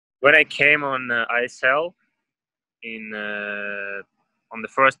When I came on ISL on the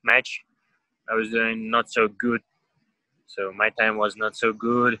first match, I was doing not so good. So my time was not so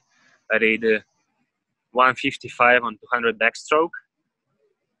good. I did 155 on 200 backstroke,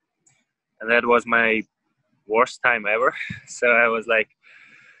 and that was my worst time ever. So I was like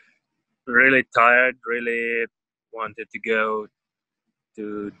really tired, really wanted to go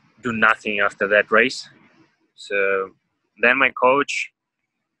to do nothing after that race. So then my coach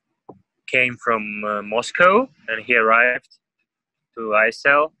came from Moscow, and he arrived to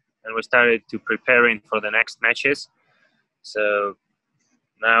ISL, and we started to preparing for the next matches. So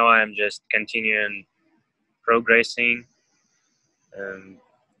now I'm just continuing progressing.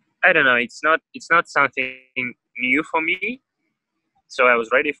 I don't know. It's not something new for me. So I was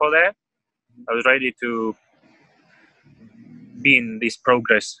ready for that. I was ready to be in this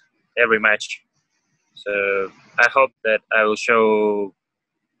progress every match. So I hope that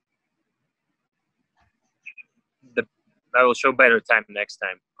the I will show better time next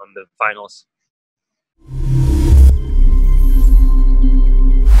time on the finals.